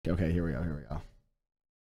Okay, here we go. Here we go.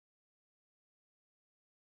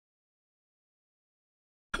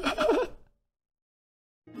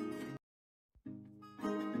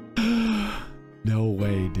 No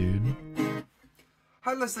way, dude.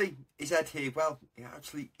 Hi Leslie, it's Ed here. Well, it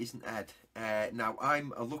actually isn't Ed. Now,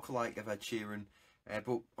 I'm a lookalike of Ed Sheeran,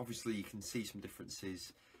 but obviously you can see some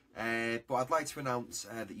differences. But I'd like to announce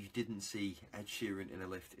that you didn't see Ed Sheeran in a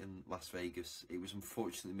lift in Las Vegas. It was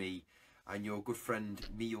unfortunately me, and your good friend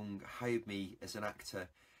Mi Young hired me as an actor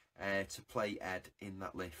to play Ed in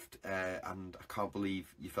that lift, and I can't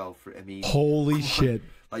believe you fell for it. I mean, Holy shit!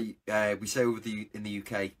 Like we say over in the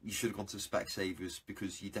UK, you should have gone to Specsavers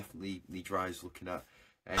because you definitely need your eyes looking at.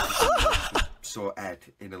 Saw Ed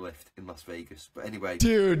in a lift in Las Vegas, but anyway,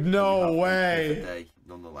 Dude, no way! Day,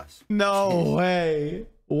 nonetheless. No way!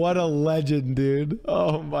 What a legend, dude!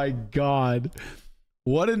 Oh my god,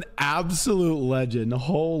 what an absolute legend!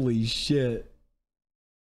 Holy shit!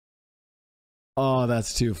 Oh,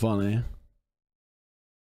 that's too funny.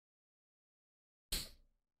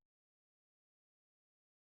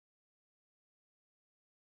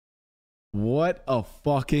 What a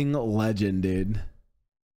fucking legend, dude.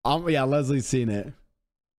 Yeah, Leslie's seen it.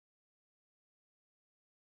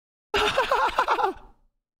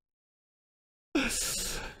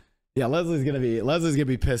 Yeah, Leslie's gonna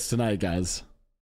be pissed tonight, guys.